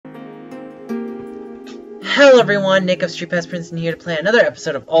Hello everyone, Nick of StreetPass Princeton here to play another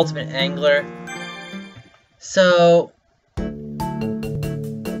episode of Ultimate Angler. So...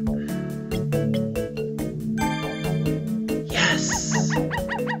 yes!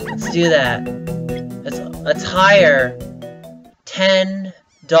 Let's do that. Let's hire 10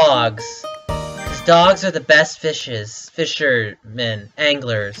 dogs. Because dogs are the best fishermen,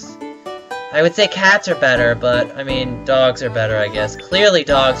 anglers. I would say cats are better, but, I mean, dogs are better, I guess. Clearly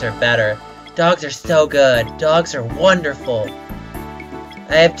dogs are better. Dogs are so good. Dogs are wonderful.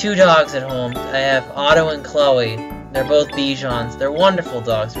 I have 2 dogs at home. I have Otto and Chloe. They're both Bijons. They're wonderful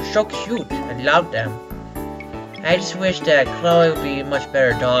dogs. They're so cute. I love them. I just wish that Chloe would be a much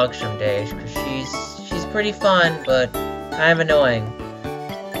better dog some days, because she's pretty fun, but kind of annoying.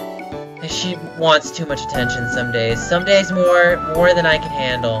 And she wants too much attention some days. Some days more than I can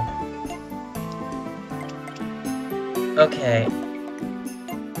handle. Okay.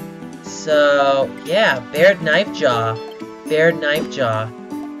 So, yeah, Bared Knife Jaw. Bared Knife Jaw.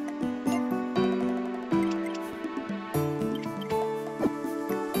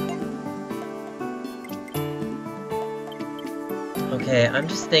 Okay, I'm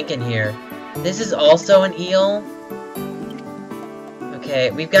just thinking here. This is also an eel.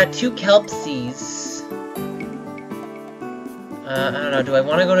 Okay, we've got 2 Kelpsies. I don't know, do I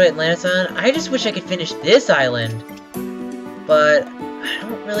want to go to Atlantis Island? I just wish I could finish this island. But I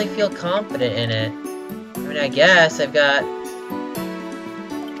don't really feel confident in it. I mean, I guess I've got...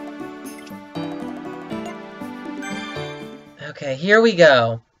 okay, here we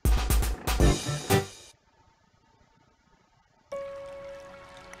go.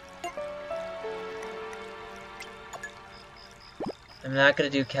 I'm not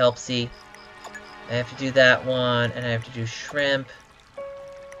gonna do Kelpsie. I have to do that one, and I have to do shrimp.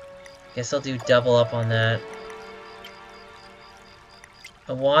 Guess I'll do double up on that.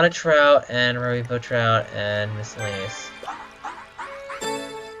 Awana trout and rainbow trout and miscellaneous.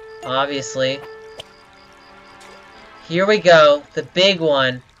 Obviously. Here we go, the big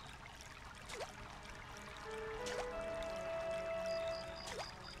one.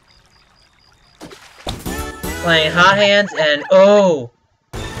 Playing hot hands and oh!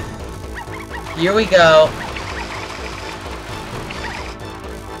 Here we go.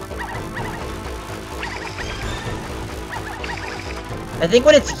 I think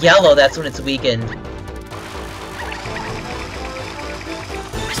when it's yellow, that's when it's weakened.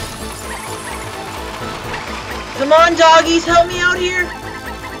 Come on, doggies, help me out here!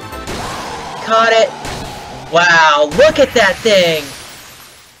 Caught it. Wow, look at that thing!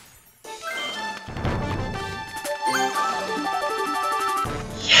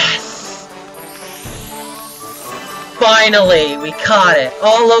 Yes! Finally, we caught it.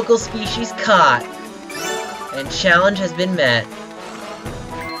 All local species caught. And challenge has been met.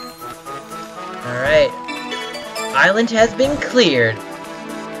 Alright. Island has been cleared.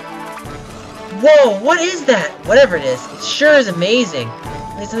 Whoa, what is that? Whatever it is, it sure is amazing.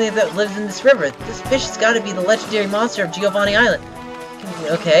 There's something that lives in this river. This fish has got to be the legendary monster of Giovanni Island.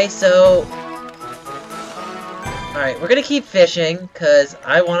 Okay, so... alright, we're gonna keep fishing, because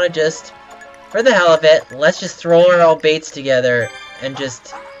I want to just... for the hell of it, let's just throw our all baits together and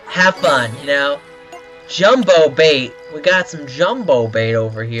just have fun, you know? Jumbo bait. We got some jumbo bait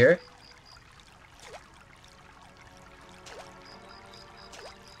over here.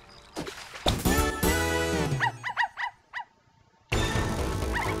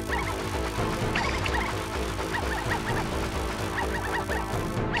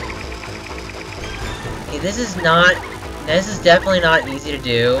 This is definitely not easy to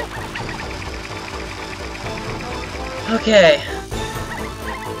do. Okay.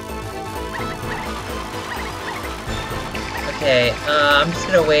 Okay, I'm just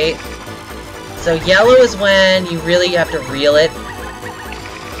gonna wait. So yellow is when you really have to reel it.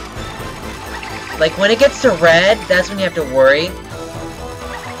 Like when it gets to red, that's when you have to worry.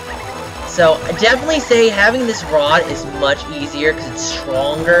 So I definitely say having this rod is much easier because it's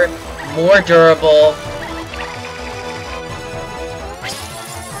stronger, more durable.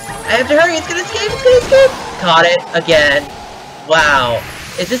 I have to hurry, it's gonna escape, it's gonna escape! Caught it, again. Wow.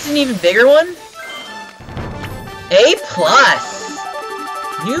 Is this an even bigger one? A+!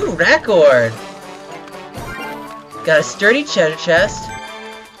 New record! Got a sturdy treasure chest.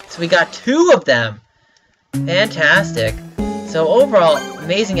 So we got 2 of them. Fantastic. So overall,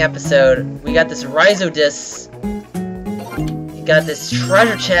 amazing episode. We got this Rhizodus. We got this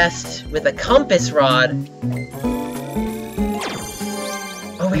treasure chest with a compass rod.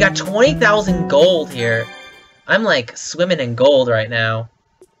 Oh, we got 20,000 gold here. I'm like swimming in gold right now.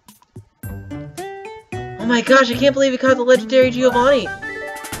 Oh my gosh, I can't believe we caught the legendary Giovanni.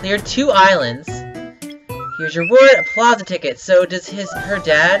 There are 2 islands. Here's your reward, a plaza ticket. So does her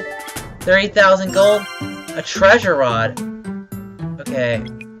dad? 30,000 gold? A treasure rod. Okay.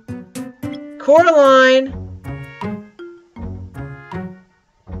 Coraline!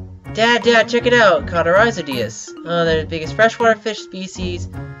 Dad, check it out. Caught a Rhizodus. Oh, they're the biggest freshwater fish species.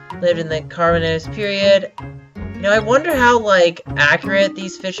 Lived in the Carboniferous period. You know, I wonder how, like, accurate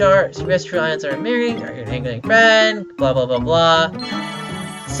these fish are. Terrestrial islands are marrying, are your angling friend, blah, blah, blah, blah.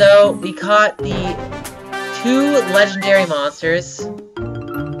 So, we caught the 2 legendary monsters.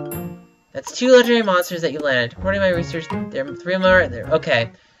 That's 2 legendary monsters that you landed. According to my research, there are 3 more.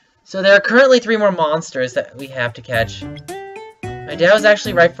 Okay. So, there are currently 3 more monsters that we have to catch. My dad was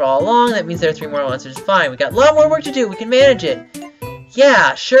actually right for all along. That means there are 3 more monsters. Fine, we got a lot more work to do. We can manage it.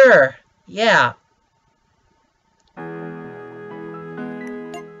 Yeah, sure. Yeah.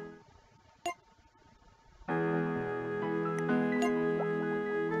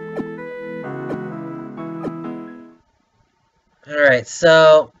 Alright,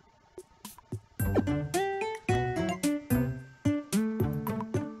 so...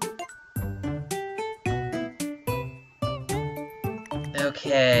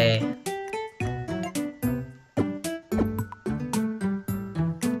 Okay...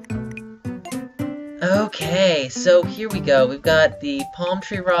 Okay, so here we go. We've got the palm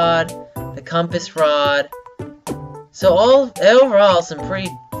tree rod, the compass rod. So overall, some pretty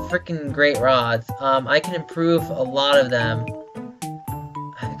freaking great rods. I can improve a lot of them.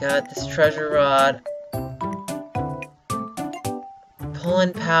 I've got this treasure rod.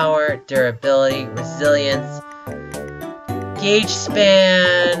 Pull-in power, durability, resilience, gauge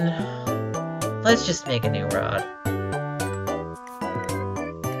span. Let's just make a new rod.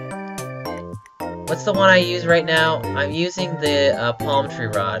 What's the one I use right now? I'm using the palm tree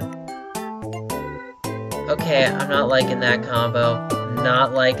rod. Okay, I'm not liking that combo.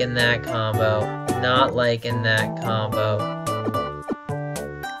 Not liking that combo. Not liking that combo.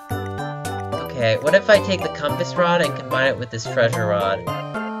 Okay, what if I take the compass rod and combine it with this treasure rod?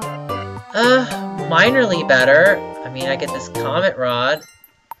 Minorly better. I mean, I get this comet rod.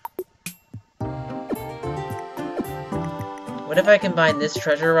 What if I combine this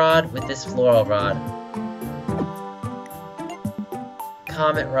treasure rod with this floral rod?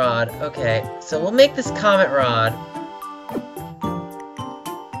 Comet rod. Okay, so we'll make this comet rod.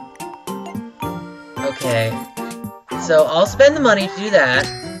 Okay, so I'll spend the money to do that.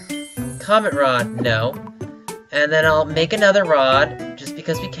 Comet rod, no. And then I'll make another rod, just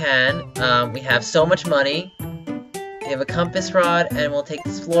because we can. We have so much money. We have a compass rod, and we'll take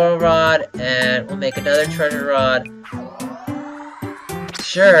this floral rod, and we'll make another treasure rod.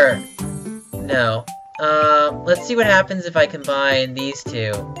 Sure. No. Let's see what happens if I combine these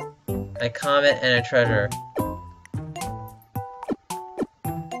two. A comet and a treasure.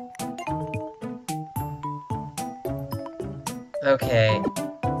 Okay.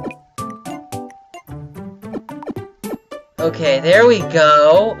 Okay, there we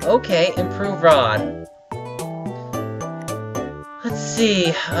go. Okay, improve rod. Let's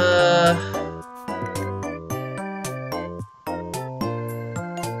see,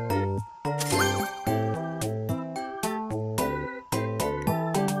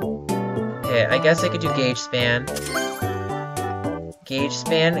 Okay, I guess I could do gauge span. Gauge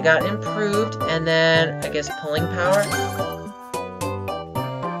span got improved, and then I guess pulling power.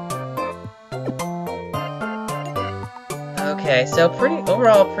 Okay, so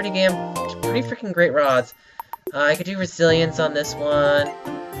overall pretty freaking great rods. I could do resilience on this one.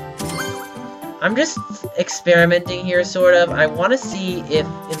 I'm just experimenting here, sort of. I want to see if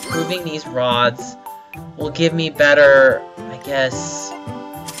improving these rods will give me better, I guess.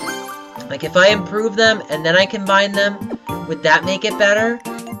 Like, if I improve them and then I combine them, would that make it better?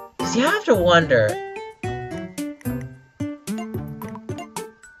 Because you have to wonder.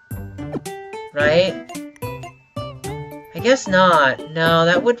 Right? I guess not. No,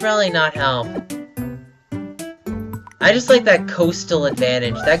 that would really not help. I just like that coastal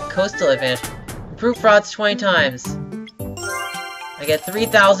advantage. That coastal advantage. Improve rods 20 times. I get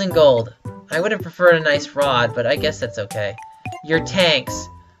 3,000 gold. I would have preferred a nice rod, but I guess that's okay. Your tanks.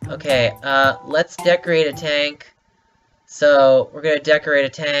 Okay, let's decorate a tank. So, we're gonna decorate a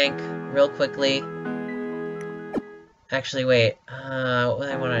tank real quickly. Actually, wait. What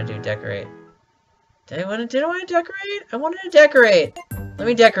do I want to do? Decorate. Did I want to decorate? I wanted to decorate! Let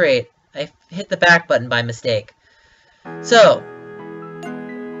me decorate. I hit the back button by mistake. So,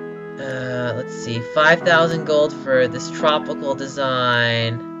 let's see. 5,000 gold for this tropical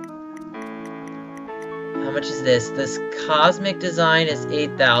design. How much is this? This cosmic design is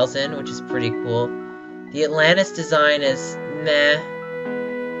 8,000, which is pretty cool. The Atlantis design is meh.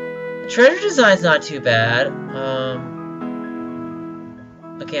 The treasure design's not too bad.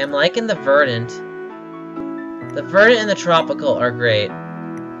 Okay, I'm liking the verdant. The verdant and the tropical are great.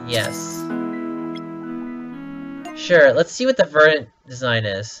 Yes. Sure, let's see what the verdant design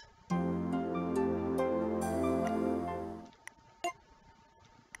is.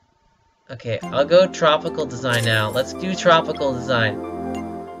 Okay, I'll go tropical design now. Let's do tropical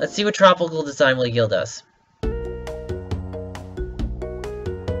design. Let's see what tropical design will yield us.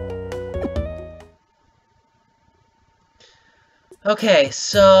 Okay,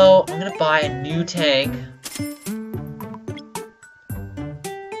 so I'm gonna buy a new tank.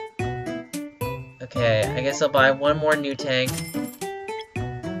 Okay, I guess I'll buy one more new tank.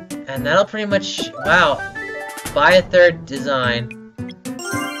 And that'll pretty much... Wow. Buy a third design.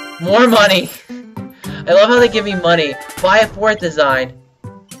 More money! I love how they give me money. Buy a fourth design.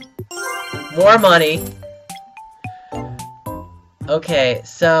 More money. Okay,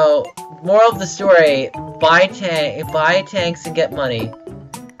 so... Moral of the story, buy tanks and get money.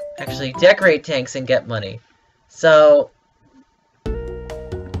 Actually, decorate tanks and get money. So...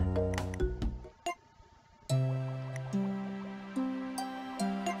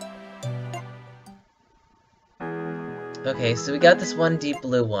 Okay, so we got this one deep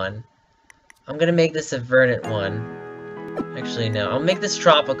blue one. I'm gonna make this a verdant one. Actually, no. I'll make this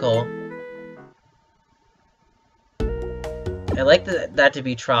tropical. I like that to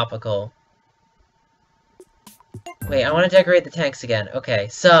be tropical. Wait, I want to decorate the tanks again. Okay,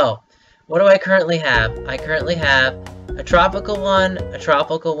 so, what do I currently have? I currently have a tropical one, a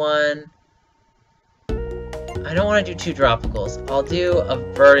tropical one. I don't want to do two tropicals. I'll do a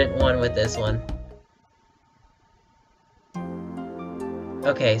verdant one with this one.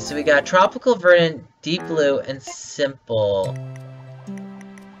 Okay, so we got tropical, verdant, deep blue, and simple.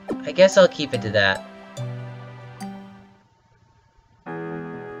 I guess I'll keep it to that.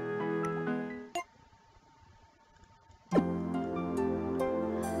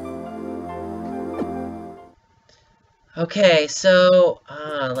 Okay, so,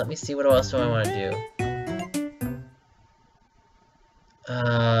 let me see, what else do I want to do?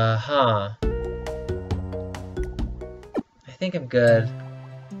 I think I'm good.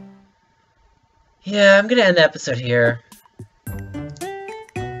 Yeah, I'm gonna end the episode here. I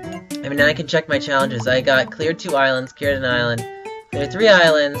mean, now I can check my challenges. I got cleared 2 islands, cleared an island, cleared 3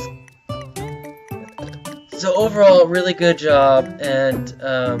 islands. So overall, really good job, and,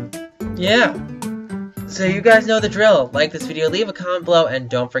 yeah. So you guys know the drill. Like this video, leave a comment below, and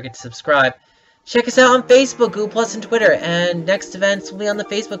don't forget to subscribe. Check us out on Facebook, Google+, and Twitter, and next events will be on the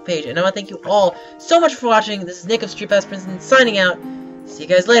Facebook page. And I want to thank you all so much for watching. This is Nick of StreetPass Princeton signing out. See you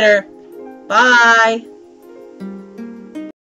guys later. Bye!